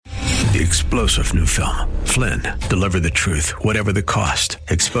the explosive new film, Flynn, Deliver the Truth, Whatever the Cost,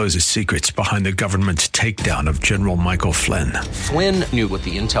 exposes secrets behind the government's takedown of General Michael Flynn. Flynn knew what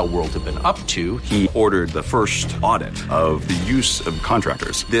the intel world had been up to. He ordered the first audit of the use of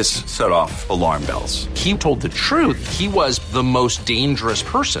contractors. This set off alarm bells. He told the truth. He was the most dangerous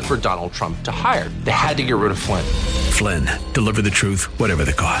person for Donald Trump to hire. They had to get rid of Flynn. Flynn, Deliver the Truth, Whatever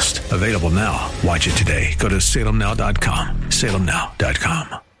the Cost. Available now. Watch it today. Go to salemnow.com.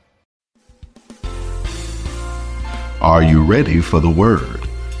 salemnow.com. Are you ready for the word?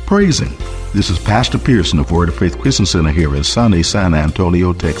 Praising. This is Pastor Pearson of Word of Faith Christian Center here in sunny San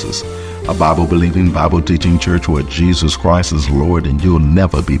Antonio, Texas. A Bible-believing, Bible-teaching church where Jesus Christ is Lord and you'll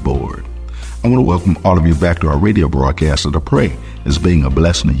never be bored. I want to welcome all of you back to our radio broadcast and to pray as being a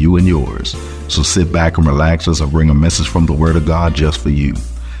blessing to you and yours. So sit back and relax as I bring a message from the Word of God just for you.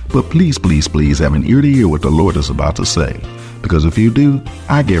 But please, please, please have an ear to hear what the Lord is about to say. Because if you do,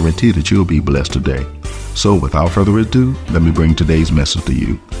 I guarantee that you'll be blessed today. So without further ado, let me bring today's message to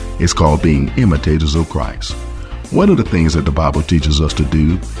you. It's called Being Imitators of Christ. One of the things that the Bible teaches us to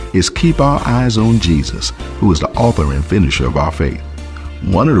do is keep our eyes on Jesus, who is the author and finisher of our faith.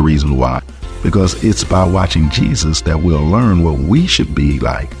 One of the reasons why, because it's by watching Jesus that we'll learn what we should be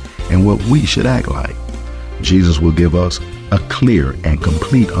like and what we should act like. Jesus will give us a clear and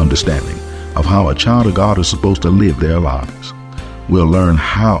complete understanding of how a child of God is supposed to live their lives. We'll learn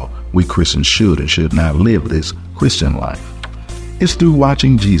how we Christians should and should not live this Christian life. It's through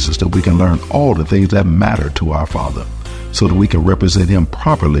watching Jesus that we can learn all the things that matter to our Father so that we can represent Him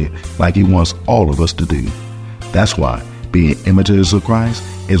properly like He wants all of us to do. That's why being imitators of Christ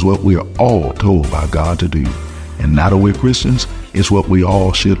is what we are all told by God to do. And now that we're Christians, it's what we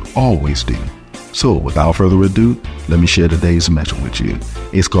all should always do. So without further ado, let me share today's message with you.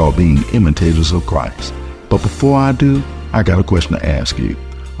 It's called Being Imitators of Christ. But before I do, I got a question to ask you.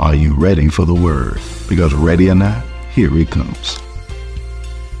 Are you ready for the word? Because ready or not, here it comes.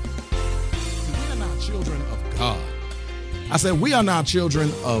 We are not children of God. I said we are not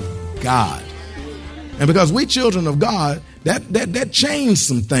children of God. And because we children of God, that changed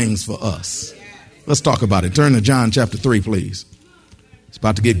some things for us. Let's talk about it. Turn to John chapter 3, please. It's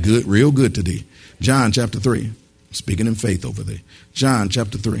about to get good, real good today. John chapter 3. Speaking in faith over there. John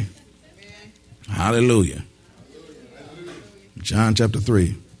chapter 3. Hallelujah. John chapter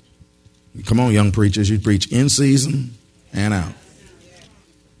 3. Come on, young preachers. You preach in season and out.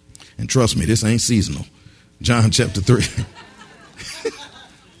 And trust me, this ain't seasonal. John chapter 3.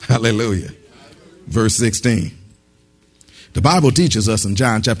 Hallelujah. Verse 16. The Bible teaches us in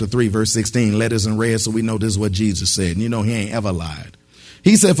John chapter 3, verse 16, letters in red, so we know this is what Jesus said. And you know He ain't ever lied.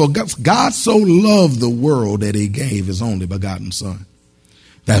 He said, for God so loved the world that He gave His only begotten Son,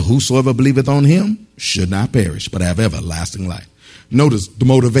 that whosoever believeth on Him should not perish, but have everlasting life. Notice the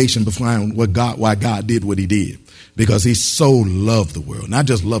motivation behind why God did what He did. Because He so loved the world. Not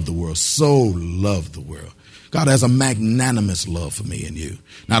just loved the world, so loved the world. God has a magnanimous love for me and you.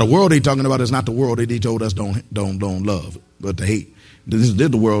 Now, the world He's talking about is not the world that He told us don't love, but to hate. This is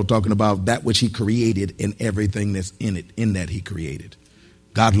the world talking about that which He created and everything that's in it, in that He created.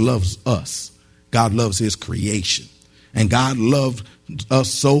 God loves us. God loves His creation. And God loved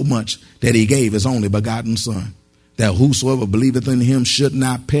us so much that He gave His only begotten Son, that whosoever believeth in Him should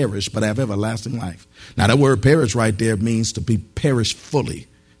not perish, but have everlasting life. Now, that word perish right there means to be perish fully,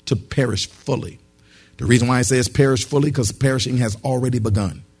 to perish fully. The reason why it says perish fully, because perishing has already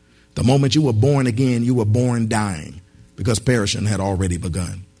begun. The moment you were born again, you were born dying, because perishing had already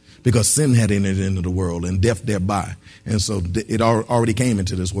begun. Because sin had entered into the world and death thereby. And so it already came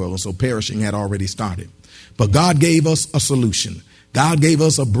into this world. And so perishing had already started. But God gave us a solution. God gave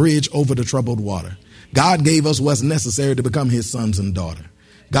us a bridge over the troubled water. God gave us what's necessary to become His sons and daughter.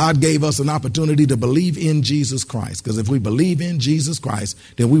 God gave us an opportunity to believe in Jesus Christ. Because if we believe in Jesus Christ,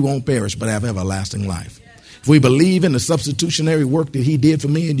 then we won't perish but have everlasting life. If we believe in the substitutionary work that He did for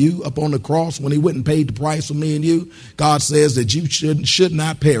me and you up on the cross when He went and paid the price for me and you, God says that you should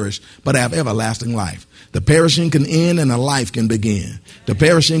not perish but have everlasting life. The perishing can end and a life can begin. The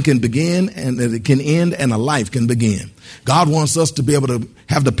perishing can begin and it can end and a life can begin. God wants us to be able to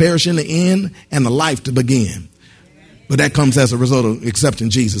have the perishing to end and the life to begin. But that comes as a result of accepting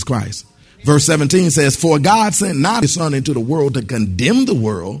Jesus Christ. Verse 17 says, for God sent not His Son into the world to condemn the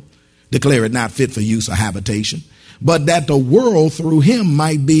world, declare it not fit for use or habitation, but that the world through Him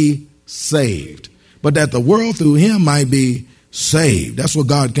might be saved. But that the world through Him might be saved. That's what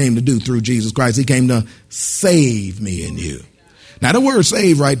God came to do through Jesus Christ. He came to save me and you. Now, the word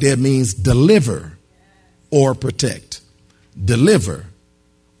save right there means deliver or protect. Deliver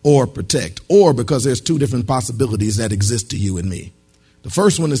or protect. Or because there's two different possibilities that exist to you and me. The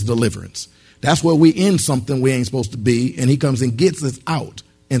first one is deliverance. That's where we in something we ain't supposed to be, and he comes and gets us out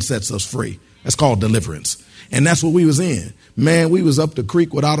and sets us free. That's called deliverance. And that's what we was in. Man, we was up the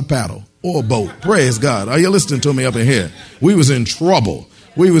creek without a paddle or a boat. Praise God. Are you listening to me up in here? We was in trouble.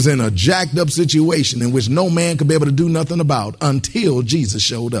 We was in a jacked up situation in which no man could be able to do nothing about until Jesus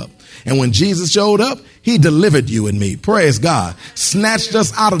showed up. And when Jesus showed up, he delivered you and me. Praise God. Snatched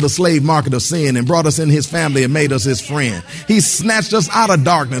us out of the slave market of sin and brought us in his family and made us his friend. He snatched us out of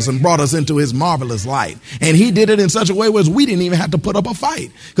darkness and brought us into his marvelous light. And he did it in such a way where we didn't even have to put up a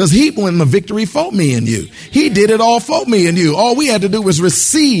fight, because he won the victory for me and you. He did it all for me and you. All we had to do was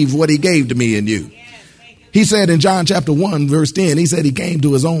receive what he gave to me and you. He said in John chapter 1, verse 10, he said he came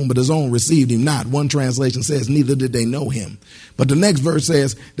to his own, but his own received him not. One translation says, neither did they know him. But the next verse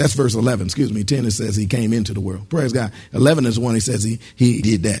says, that's verse 11, 10, it says he came into the world. Praise God. 11 is the one he says he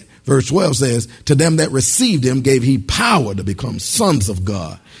did that. Verse 12 says, to them that received him gave he power to become sons of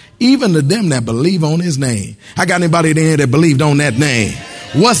God, even to them that believe on his name. I got anybody there that believed on that name?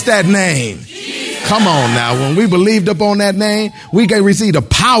 What's that name? Come on now. When we believed upon that name, we can receive the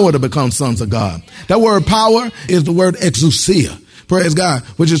power to become sons of God. That word power is the word exousia. Praise God,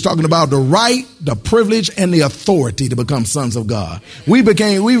 which is talking about the right, the privilege, and the authority to become sons of God. We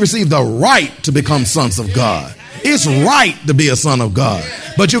received the right to become sons of God. It's right to be a son of God,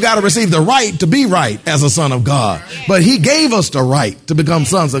 but you got to receive the right to be right as a son of God. But he gave us the right to become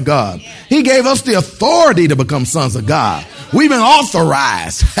sons of God. He gave us the authority to become sons of God. We've been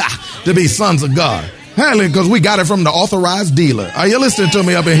authorized to be sons of God. Because we got it from the authorized dealer. Are you listening to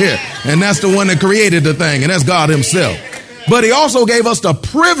me up in here? And that's the one that created the thing, and that's God himself. But he also gave us the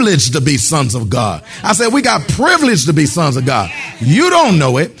privilege to be sons of God. I said we got privilege to be sons of God. You don't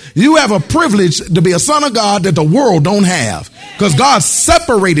know it. You have a privilege to be a son of God that the world don't have. Because God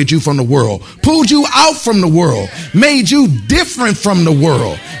separated you from the world, pulled you out from the world, made you different from the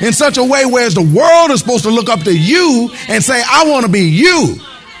world in such a way whereas the world is supposed to look up to you and say, I want to be you.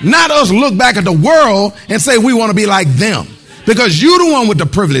 Not us look back at the world and say we want to be like them. Because you the one with the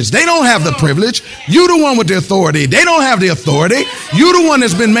privilege. They don't have the privilege. You the one with the authority. They don't have the authority. You the one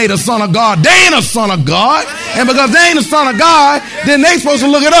that's been made a son of God. They ain't a son of God. And because they ain't a son of God, then they supposed to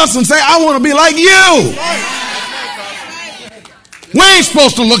look at us and say, I want to be like you. We ain't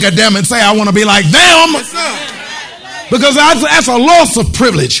supposed to look at them and say, I want to be like them. Because that's a loss of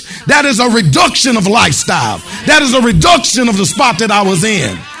privilege. That is a reduction of lifestyle. That is a reduction of the spot that I was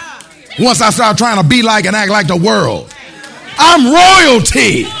in. Once I started trying to be like and act like the world. I'm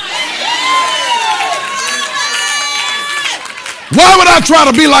royalty. Why would I try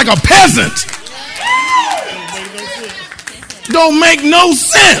to be like a peasant? Don't make no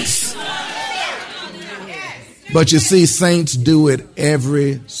sense. But you see, saints do it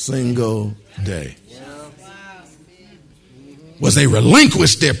every single day. Was they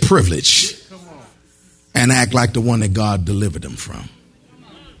relinquish their privilege and act like the one that God delivered them from.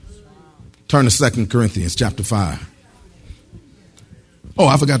 Turn to 2 Corinthians chapter 5. Oh,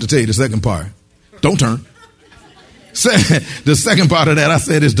 I forgot to tell you the second part. Don't turn. The second part of that I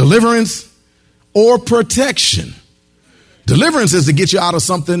said is deliverance or protection. Deliverance is to get you out of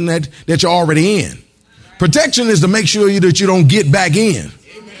something that you're already in. Protection is to make sure that you don't get back in.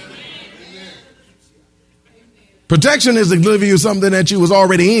 Protection is to deliver you something that you was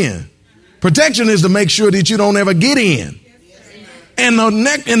already in. Protection is to make sure that you don't ever get in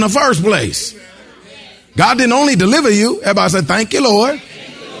the first place. God didn't only deliver you. Everybody said, thank you, Lord.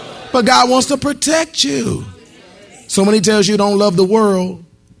 But God wants to protect you. So when he tells you don't love the world,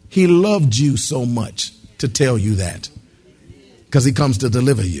 he loved you so much to tell you that. Because he comes to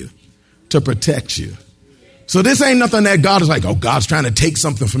deliver you, to protect you. So this ain't nothing that God is like, oh, God's trying to take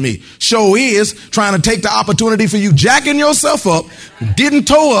something from me. Sure is trying to take the opportunity for you jacking yourself up, getting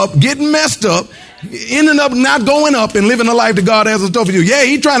tore up, getting messed up, ending up not going up and living the life that God has in store for you. Yeah,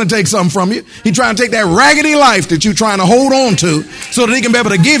 he's trying to take something from you. He's trying to take that raggedy life that you're trying to hold on to so that he can be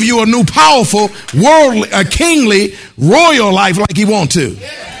able to give you a new powerful, worldly, a kingly, royal life like he wants to.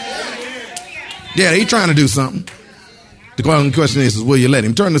 Yeah, he's trying to do something. The question is will you let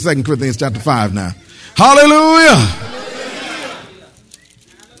him? Turn to 2 Corinthians chapter 5 now. Hallelujah.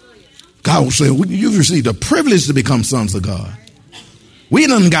 God will say, you've received the privilege to become sons of God. We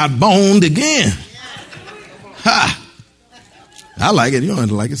done got boned again. Ha! I like it. You don't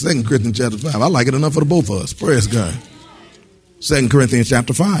like it. 2 Corinthians chapter 5. I like it enough for the both of us. Praise God. 2 Corinthians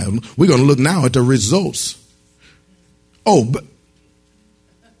chapter 5. We're going to look now at the results. Oh, but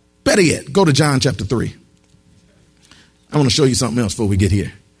better yet, go to John chapter 3. I want to show you something else before we get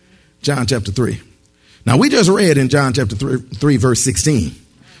here. John chapter 3. Now, we just read in John chapter 3 verse 16,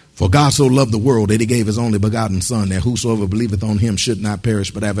 For God so loved the world that he gave his only begotten Son, that whosoever believeth on him should not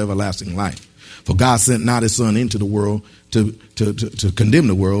perish but have everlasting life. For God sent not his Son into the world to condemn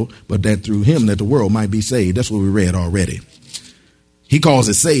the world, but that through him that the world might be saved. That's what we read already. He calls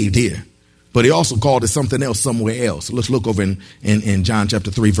it saved here, but he also called it something else somewhere else. Let's look over in John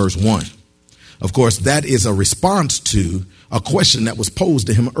chapter 3, verse 1. Of course, that is a response to a question that was posed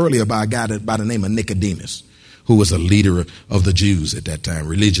to him earlier by a guy by the name of Nicodemus, who was a leader of the Jews at that time,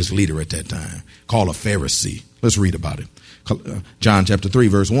 religious leader at that time, called a Pharisee. Let's read about it. John chapter 3,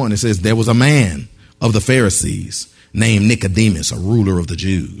 verse 1, it says, there was a man of the Pharisees named Nicodemus, a ruler of the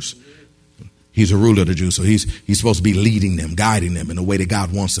Jews. He's a ruler of the Jews, so he's supposed to be leading them, guiding them in the way that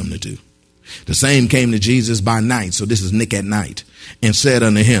God wants them to do. The same came to Jesus by night, so this is Nick at night, and said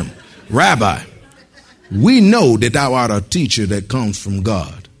unto him, Rabbi, we know that thou art a teacher that comes from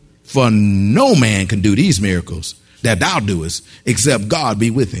God. For no man can do these miracles that thou doest, except God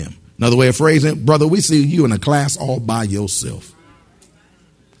be with him. Another way of phrasing it, brother, we see you in a class all by yourself.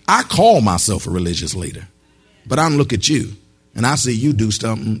 I call myself a religious leader, but I look at you, and I see you do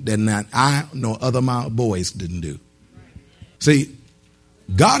something that not I nor other my boys didn't do. See,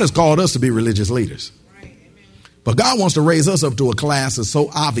 God has called us to be religious leaders. But God wants to raise us up to a class that's so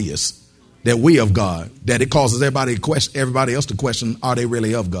obvious that we of God, that it causes everybody else to question, are they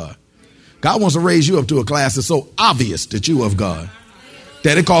really of God? God wants to raise you up to a class that's so obvious that you of God,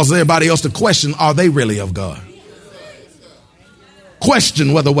 that it causes everybody else to question, are they really of God?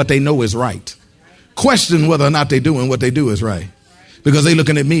 Question whether what they know is right. Question whether or not they're doing what they do is right. Because they're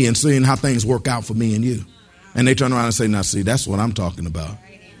looking at me and seeing how things work out for me and you. And they turn around and say, now see, that's what I'm talking about.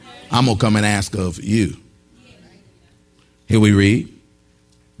 I'm going to come and ask of you. Here we read,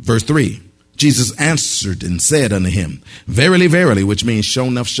 verse 3. Jesus answered and said unto him, verily, verily, which means sure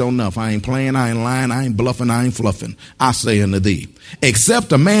enough. I ain't playing, I ain't lying, I ain't bluffing, I ain't fluffing. I say unto thee,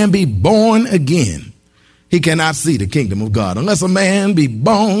 except a man be born again, he cannot see the kingdom of God. Unless a man be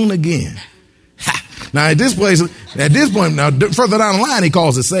born again. Now at this point, now further down the line, he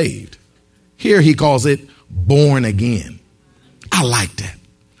calls it saved. Here he calls it born again. I like that.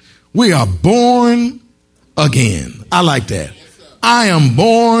 We are born again. I like that. I am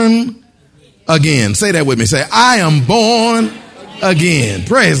born again. Say that with me. Say, I am born again.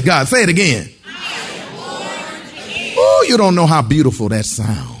 Praise God. Say it again. Oh, you don't know how beautiful that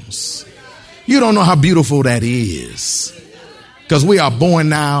sounds. You don't know how beautiful that is. Because we are born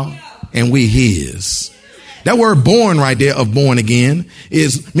now and we his. That word born right there of born again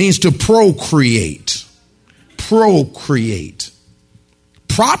means to procreate. Procreate.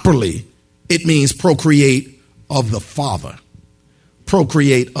 Properly, it means procreate of the Father.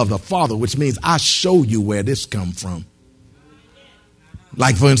 Procreate of the Father, which means I show you where this come from.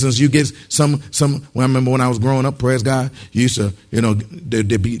 Like, for instance, you get some. Well, I remember when I was growing up, praise God, you used to, there'd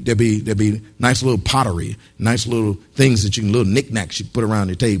be nice little pottery, nice little things that little knickknacks you put around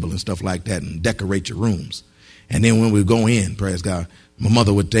your table and stuff like that, and decorate your rooms. And then when we go in, praise God, my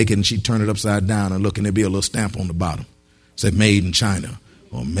mother would take it and she'd turn it upside down and look, and there'd be a little stamp on the bottom, said made in China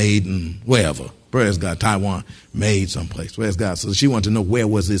or made in wherever. Praise God, Taiwan, made someplace. Praise God. So she wanted to know where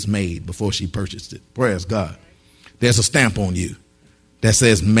was this made before she purchased it. Praise God. There's a stamp on you that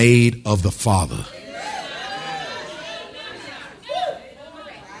says made of the Father.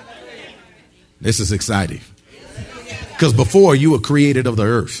 This is exciting. Because before you were created of the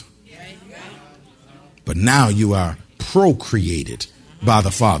earth. But now you are procreated by the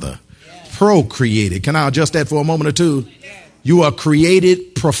Father. Procreated. Can I adjust that for a moment or two? You are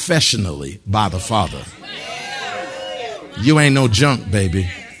created professionally by the Father. You ain't no junk, baby.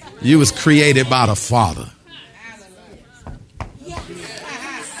 You was created by the Father.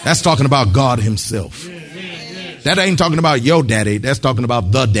 That's talking about God himself. That ain't talking about your daddy. That's talking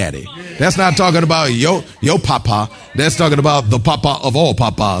about the daddy. That's not talking about your papa. That's talking about the papa of all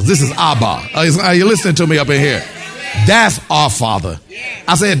papas. This is Abba. Are you listening to me up in here? That's our Father.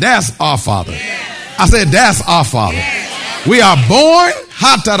 I said, that's our Father. I said, that's our Father. We are born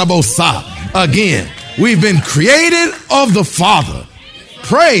again. We've been created of the Father.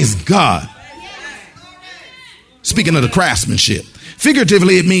 Praise God. Speaking of the craftsmanship,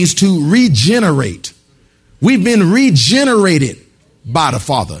 figuratively, it means to regenerate. We've been regenerated by the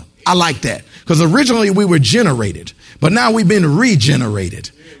Father. I like that, because originally we were generated, but now we've been regenerated.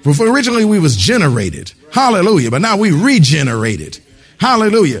 Originally we was generated. Hallelujah. But now we regenerated.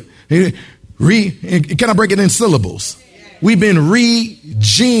 Hallelujah. Can I break it in syllables? We've been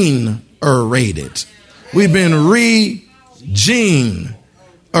regenerated. We've been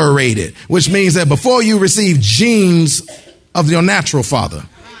regenerated, which means that before you receive genes of your natural father,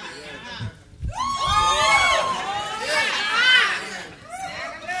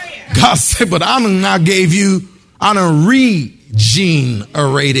 God said, but I done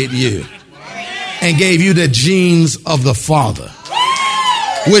regenerated you and gave you the genes of the Father,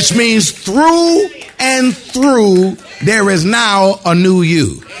 which means through and through there is now a new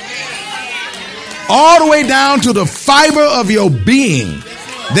you. All the way down to the fiber of your being,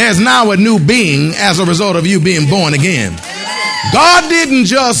 there's now a new being as a result of you being born again. God didn't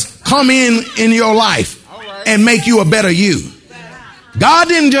just come in your life and make you a better you. God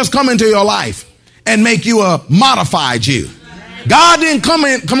didn't just come into your life and make you a modified you. God didn't come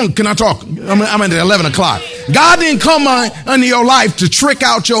in. Come on, can I talk? I'm at 11 o'clock. God didn't come into your life to trick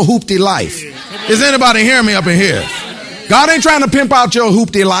out your hoopty life. Is anybody hearing me up in here? God ain't trying to pimp out your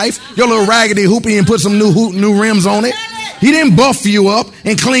hoopty life, your little raggedy hoopty, and put some new rims on it. He didn't buff you up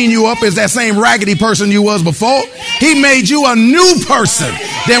and clean you up as that same raggedy person you was before. He made you a new person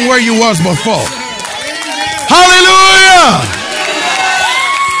than where you was before. Hallelujah!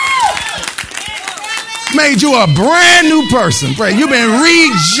 Made you a brand new person. You've been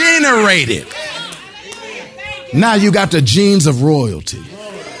regenerated. Now you got the genes of royalty.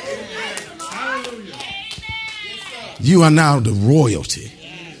 You are now the royalty.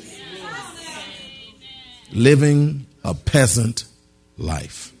 Living a peasant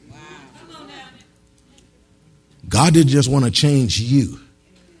life. God didn't just want to change you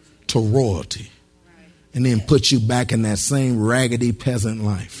to royalty and then put you back in that same raggedy peasant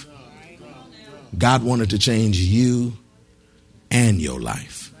life. God wanted to change you and your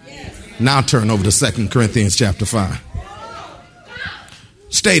life. Now turn over to 2 Corinthians chapter 5.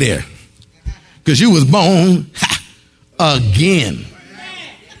 Stay there. Because you was born again.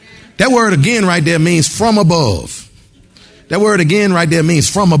 That word again right there means from above. That word again right there means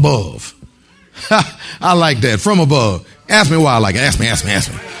from above. I like that, from above. Ask me why I like it. Ask me.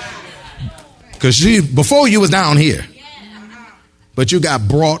 Because before you was down here, but you got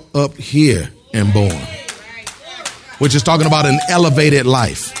brought up here and born, which is talking about an elevated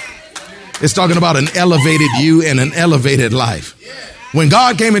life. It's talking about an elevated you and an elevated life. When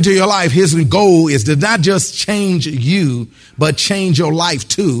God came into your life, his goal is to not just change you, but change your life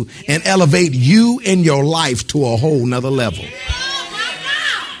too and elevate you and your life to a whole nother level.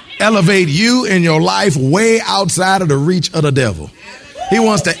 Elevate you and your life way outside of the reach of the devil. He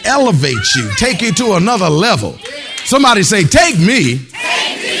wants to elevate you, take you to another level. Somebody say, take me.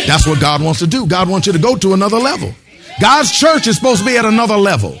 That's what God wants to do. God wants you to go to another level. God's church is supposed to be at another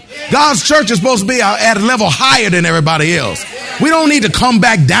level. God's church is supposed to be at a level higher than everybody else. We don't need to come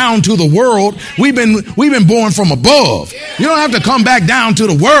back down to the world. We've been born from above. You don't have to come back down to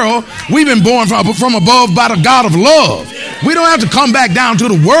the world. We've been born from above by the God of love. We don't have to come back down to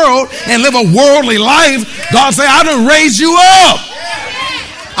the world and live a worldly life. God say, I done raised you up.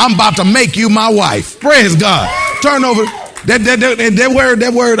 I'm about to make you my wife. Praise God. Turn over.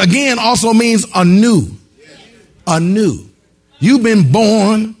 That word again also means anew. Anew. You've been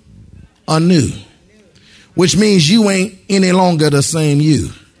born anew, which means you ain't any longer the same you.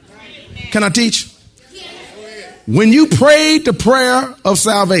 Can I teach? When you prayed the prayer of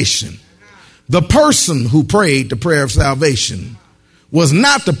salvation, the person who prayed the prayer of salvation was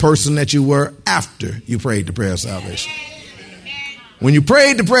not the person that you were after you prayed the prayer of salvation. When you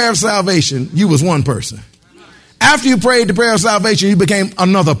prayed the prayer of salvation, you was one person. After you prayed the prayer of salvation, you became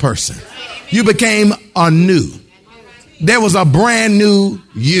another person. You became anew. There was a brand new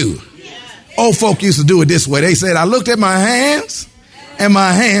you. Old folk used to do it this way. They said, I looked at my hands and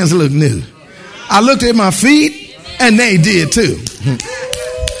my hands looked new. I looked at my feet and they did too.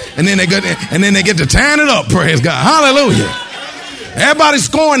 And then they get to tearing it up. Praise God. Hallelujah. Everybody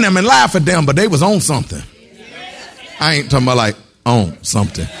scorned them and laugh at them, but they was on something. I ain't talking about like on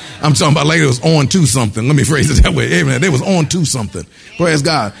something. I'm talking about like it was on to something. Let me phrase it that way. Amen. They was on to something. Praise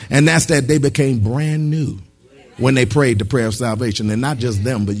God. And that's that they became brand new when they prayed the prayer of salvation. And not just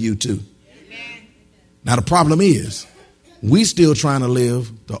them, but you too. Now the problem is, we still trying to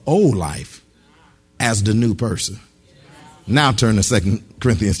live the old life as the new person. Now turn to 2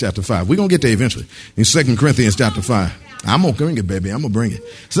 Corinthians chapter 5. We're going to get there eventually. In 2 Corinthians chapter 5. I'm going to bring it, baby. I'm going to bring it.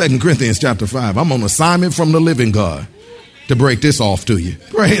 2 Corinthians chapter 5. I'm on assignment from the living God to break this off to you.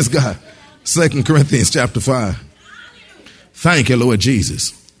 Praise God. 2 Corinthians chapter 5. Thank you, Lord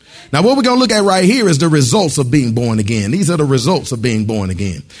Jesus. Now, what we're going to look at right here is the results of being born again. These are the results of being born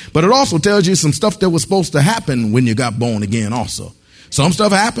again. But it also tells you some stuff that was supposed to happen when you got born again also. Some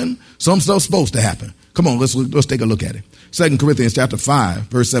stuff happened. Some stuff's supposed to happen. Come on, let's take a look at it. 2 Corinthians chapter 5,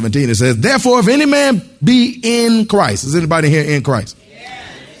 verse 17, it says, therefore, if any man be in Christ, is anybody here in Christ?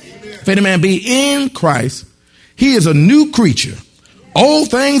 Yes. If any man be in Christ, he is a new creature. Old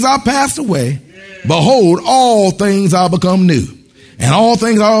things are passed away. Behold, all things are become new. And all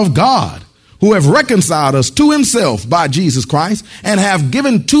things are of God, who have reconciled us to himself by Jesus Christ and have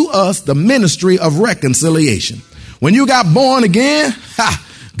given to us the ministry of reconciliation. When you got born again,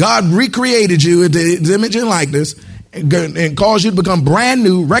 God recreated you into his image and likeness and caused you to become brand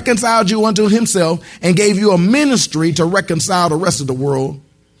new, reconciled you unto himself, and gave you a ministry to reconcile the rest of the world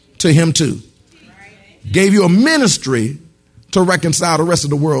to him too. Gave you a ministry to reconcile the rest of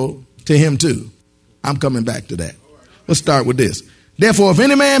the world to him too. I'm coming back to that. Let's start with this. Therefore, if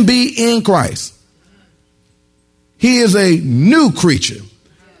any man be in Christ, he is a new creature.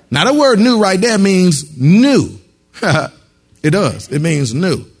 Now, the word new right there means new. It does. It means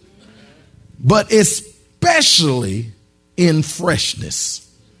new. But especially in freshness.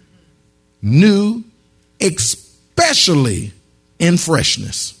 New, especially in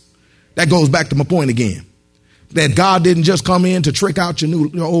freshness. That goes back to my point again. That God didn't just come in to trick out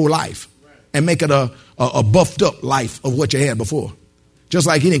your old life and make it a buffed up life of what you had before. Just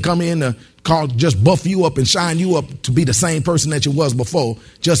like he didn't come in to just buff you up and shine you up to be the same person that you was before,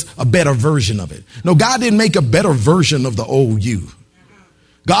 just a better version of it. No, God didn't make a better version of the old you.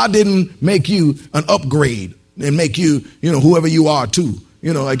 God didn't make you an upgrade and make you, whoever you are too.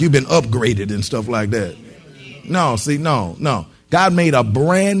 Like you've been upgraded and stuff like that. No. God made a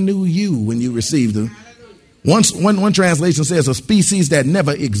brand new you when you received him. One translation says a species that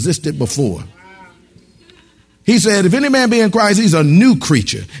never existed before. He said, if any man be in Christ, he's a new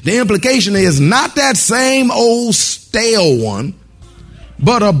creature. The implication is not that same old stale one,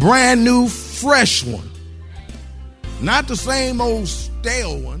 but a brand new fresh one. Not the same old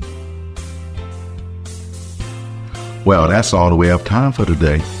stale one. Well, that's all the way have time for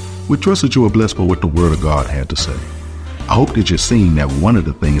today. We trust that you were blessed by what the Word of God had to say. I hope that you're seeing that one of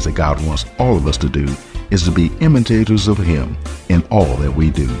the things that God wants all of us to do is to be imitators of him in all that we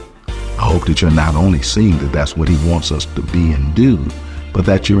do. I hope that you're not only seeing that that's what he wants us to be and do, but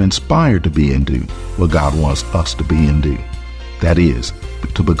that you're inspired to be and do what God wants us to be and do. That is,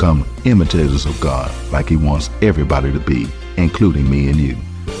 to become imitators of God like he wants everybody to be, including me and you.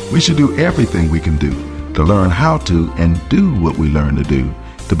 We should do everything we can do to learn how to and do what we learn to do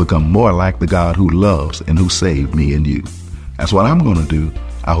to become more like the God who loves and who saved me and you. That's what I'm going to do.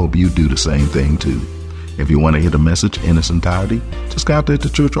 I hope you do the same thing too. If you want to hear the message in its entirety, just contact the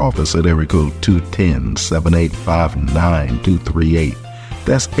church office at area code 210-785-9238.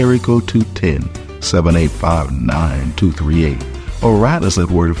 That's area code 210-785-9238. Or write us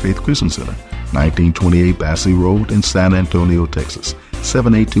at Word of Faith Christian Center, 1928 Basse Road in San Antonio, Texas,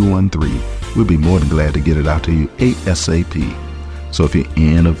 78213. We'll be more than glad to get it out to you ASAP. So if you're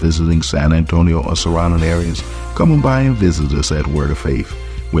in or visiting San Antonio or surrounding areas, come on by and visit us at Word of Faith.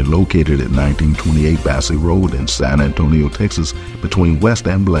 We're located at 1928 Basse Road in San Antonio, Texas, between West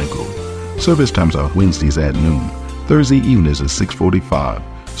and Blanco. Service times are Wednesdays at noon, Thursday evenings at 6:45,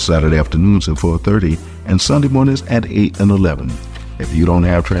 Saturday afternoons at 4:30, and Sunday mornings at 8 and 11. If you don't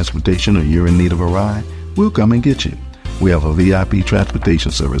have transportation or you're in need of a ride, we'll come and get you. We have a VIP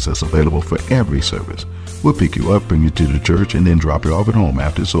transportation service that's available for every service. We'll pick you up, bring you to the church, and then drop you off at home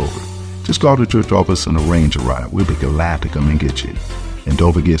after it's over. Just call the church office and arrange a ride. We'll be glad to come and get you. And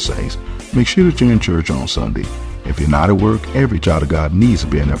don't forget, saints, make sure that you're in church on Sunday. If you're not at work, every child of God needs to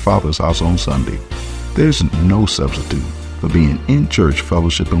be in their Father's house on Sunday. There's no substitute for being in church,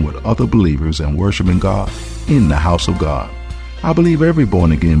 fellowshipping with other believers and worshiping God in the house of God. I believe every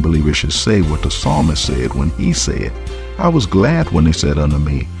born-again believer should say what the psalmist said when he said, I was glad when they said unto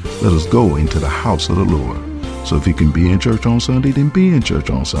me, let us go into the house of the Lord. So if you can be in church on Sunday, then be in church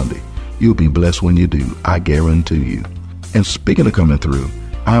on Sunday. You'll be blessed when you do, I guarantee you. And speaking of coming through,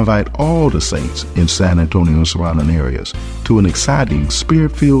 I invite all the saints in San Antonio and surrounding areas to an exciting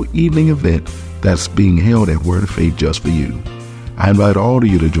Spirit-filled evening event that's being held at Word of Faith just for you. I invite all of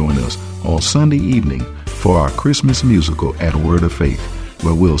you to join us on Sunday evening for our Christmas musical at Word of Faith,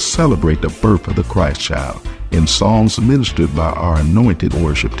 where we'll celebrate the birth of the Christ child in songs ministered by our anointed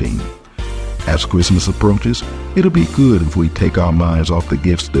worship team. As Christmas approaches, it'll be good if we take our minds off the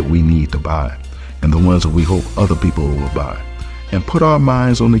gifts that we need to buy and the ones that we hope other people will buy, and put our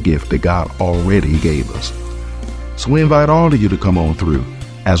minds on the gift that God already gave us. So we invite all of you to come on through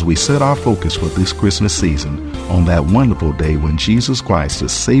as we set our focus for this Christmas season on that wonderful day when Jesus Christ, the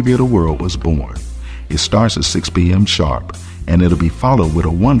Savior of the world, was born. It starts at 6 p.m. sharp, and it'll be followed with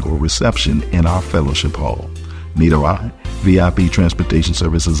a wonderful reception in our fellowship hall. Need a ride? VIP transportation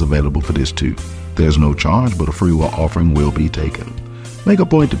service is available for this too. There's no charge, but a free will offering will be taken. Make a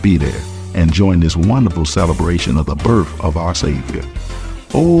point to be there and join this wonderful celebration of the birth of our Savior.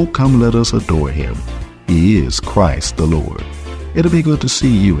 Oh, come let us adore him. He is Christ the Lord. It'll be good to see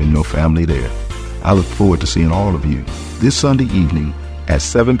you and your family there. I look forward to seeing all of you this Sunday evening at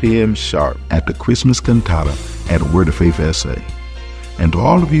 7 p.m. sharp at the Christmas Cantata at Word of Faith SA. And to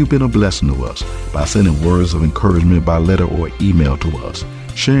all of you who've been a blessing to us by sending words of encouragement by letter or email to us,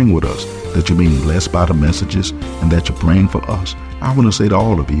 sharing with us that you're being blessed by the messages and that you're praying for us, I want to say to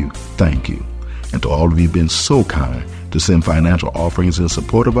all of you, thank you. And to all of you who've been so kind to send financial offerings in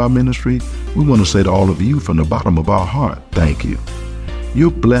support of our ministry, we want to say to all of you from the bottom of our heart, thank you.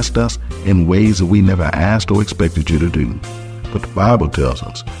 You've blessed us in ways that we never asked or expected you to do. But the Bible tells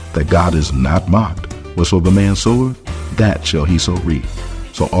us that God is not mocked. Whatsoever man soweth, that shall he so reap.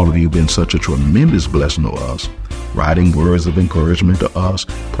 So all of you have been such a tremendous blessing to us, writing words of encouragement to us,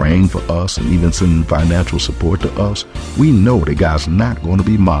 praying for us, and even sending financial support to us. We know that God's not going to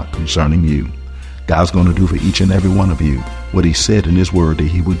be mocked concerning you. God's going to do for each and every one of you what he said in his word that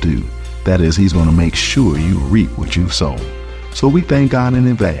he would do. That is, he's going to make sure you reap what you've sown. So we thank God in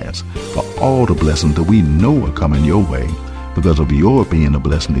advance for all the blessings that we know are coming your way because of your being a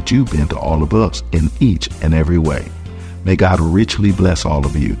blessing that you've been to all of us in each and every way. May God richly bless all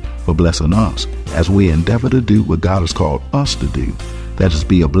of you for blessing us as we endeavor to do what God has called us to do. That is,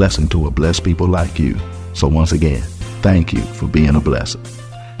 be a blessing to a blessed people like you. So once again, thank you for being a blessing.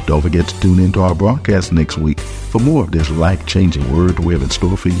 Don't forget to tune into our broadcast next week for more of this life-changing word we have in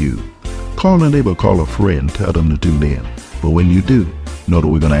store for you. Call a neighbor, call a friend, tell them to tune in. But when you do, know that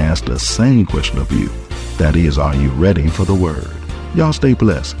we're going to ask the same question of you. That is, are you ready for the word? Y'all stay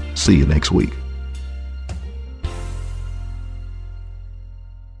blessed. See you next week.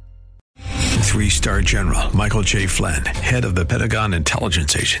 Three-star General Michael J. Flynn, head of the Pentagon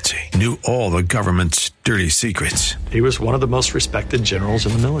Intelligence Agency, knew all the government's dirty secrets. He was one of the most respected generals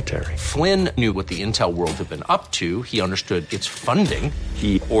in the military. Flynn knew what the intel world had been up to. He understood its funding.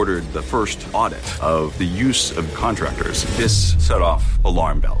 He ordered the first audit of the use of contractors. This set off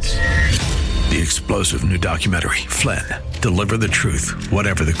alarm bells. The explosive new documentary, Flynn, Deliver the Truth,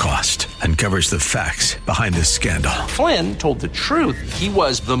 Whatever the Cost, uncovers the facts behind this scandal. Flynn told the truth. He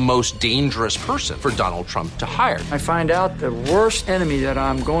was the most dangerous person for Donald Trump to hire. I find out the worst enemy that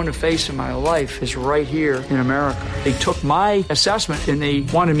I'm going to face in my life is right here in America. They took my assessment and they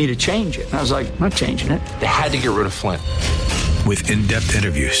wanted me to change it. And I was like, I'm not changing it. They had to get rid of Flynn. With in-depth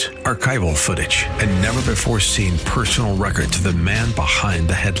interviews, archival footage, and never-before-seen personal records of the man behind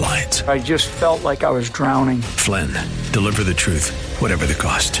the headlines. I just felt like I was drowning. Flynn, Deliver the Truth, Whatever the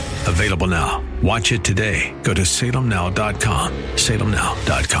Cost. Available now. Watch it today. Go to salemnow.com.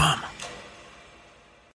 salemnow.com.